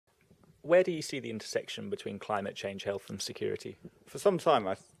where do you see the intersection between climate change, health and security? For some time,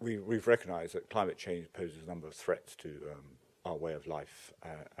 we've recognised that climate change poses a number of threats to our way of life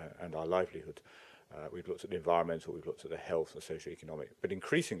and our livelihood. We've looked at the environmental, we've looked at the health, the socio-economic, but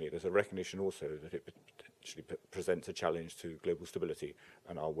increasingly there's a recognition also that it potentially presents a challenge to global stability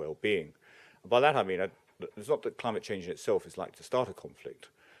and our well-being. And by that I mean, it's not that climate change in itself is likely to start a conflict,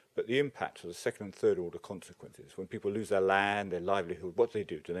 but the impact of the second and third order consequences. When people lose their land, their livelihood, what do?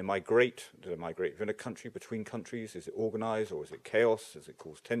 Do they migrate? Do they migrate within a country, between countries? Is it organised, or is it chaos? Does it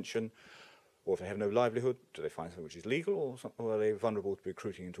cause tension? Or if they have no livelihood, do they find something which is legal, or are they vulnerable to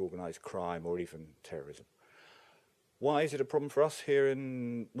recruiting into organised crime or even terrorism? Why is it a problem for us here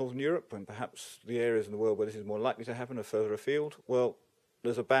in Northern Europe, when perhaps the areas in the world where this is more likely to happen are further afield? Well,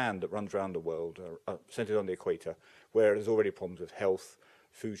 there's a band that runs around the world, centred on the equator, where there's already problems with health,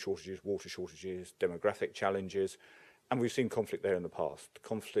 food shortages, water shortages, demographic challenges, and we've seen conflict there in the past.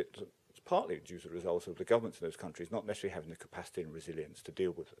 Conflict is partly due to the result of the governments in those countries not necessarily having the capacity and resilience to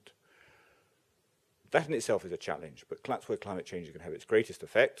deal with it. That in itself is a challenge, but that's where climate change is going to have its greatest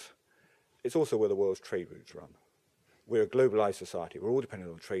effect. It's also where the world's trade routes run. We're a globalised society. We're all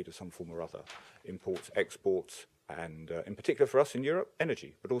dependent on trade of some form or other, imports, exports, and in particular for us in Europe,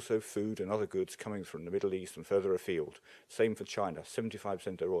 energy, but also food and other goods coming from the Middle East and further afield. Same for China. 75%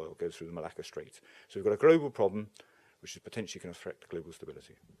 of their oil goes through the Malacca Straits. So we've got a global problem which is potentially going to affect global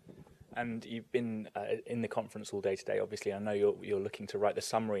stability. And you've been in the conference all day today, obviously. I know you're looking to write the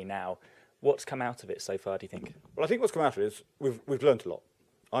summary now. What's come out of it so far, do you think? Well, I think what's come out of it is we've learned a lot.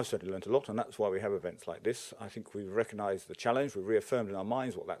 I've certainly learned a lot, and that's why we have events like this. I think we've recognised the challenge, we've reaffirmed in our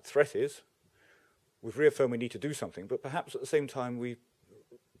minds what that threat is. We've reaffirmed we need to do something, but perhaps at the same time we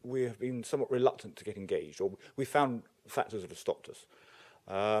have been somewhat reluctant to get engaged, or we found factors that have stopped us.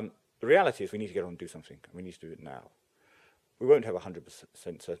 The reality is we need to get on and do something, and we need to do it now. We won't have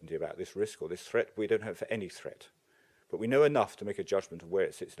 100% certainty about this risk or this threat. We don't have it for any threat. But we know enough to make a judgment of where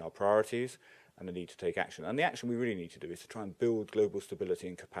it sits in our priorities and the need to take action. And the action we really need to do is to try and build global stability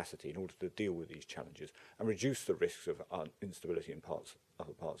and capacity in order to deal with these challenges and reduce the risks of instability in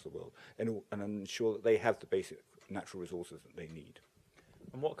other parts of the world and ensure that they have the basic natural resources that they need.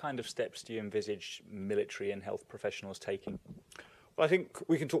 And what kind of steps do you envisage military and health professionals taking? Well, I think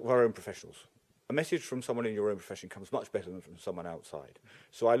we can talk with our own professionals. A message from someone in your own profession comes much better than from someone outside.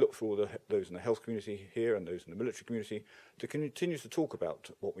 So I look for all those in the health community here and those in the military community to continue to talk about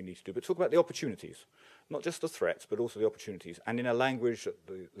what we need to do, but talk about the opportunities, not just the threats, but also the opportunities, and in a language that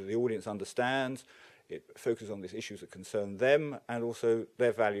the audience understands. It focuses on these issues that concern them and also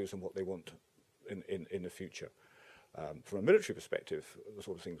their values and what they want in the future. From a military perspective, the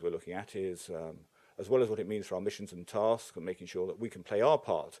sort of things we're looking at is, as well as what it means for our missions and tasks and making sure that we can play our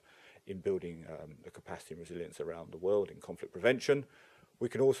part in building the capacity and resilience around the world in conflict prevention. We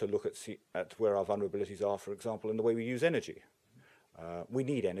can also look at where our vulnerabilities are, for example, in the way we use energy. We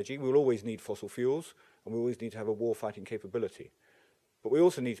need energy. We will always need fossil fuels, and we always need to have a war-fighting capability. But we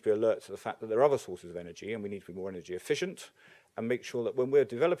also need to be alert to the fact that there are other sources of energy, and we need to be more energy efficient and make sure that when we're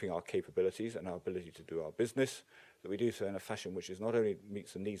developing our capabilities and our ability to do our business, that we do so in a fashion which is not only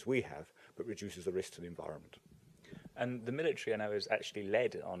meets the needs we have, but reduces the risk to the environment. And the military, I know, has actually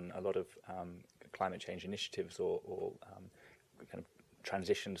led on a lot of climate change initiatives or kind of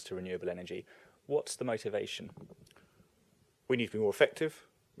transitions to renewable energy. What's the motivation? We need to be more effective,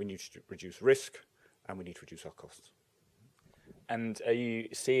 we need to reduce risk, and we need to reduce our costs. And are you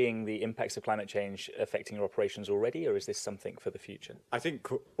seeing the impacts of climate change affecting your operations already, or is this something for the future? I think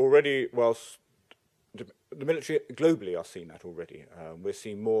already, whilst the military globally are seeing that already. We're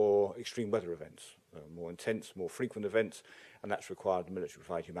seeing more extreme weather events, more intense, more frequent events, and that's required the military to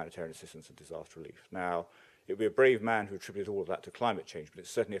provide humanitarian assistance and disaster relief. Now, it would be a brave man who attributed all of that to climate change, but it's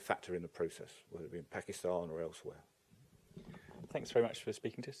certainly a factor in the process, whether it be in Pakistan or elsewhere. Thanks very much for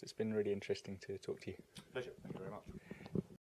speaking to us. It's been really interesting to talk to you. Pleasure. Thank you very much.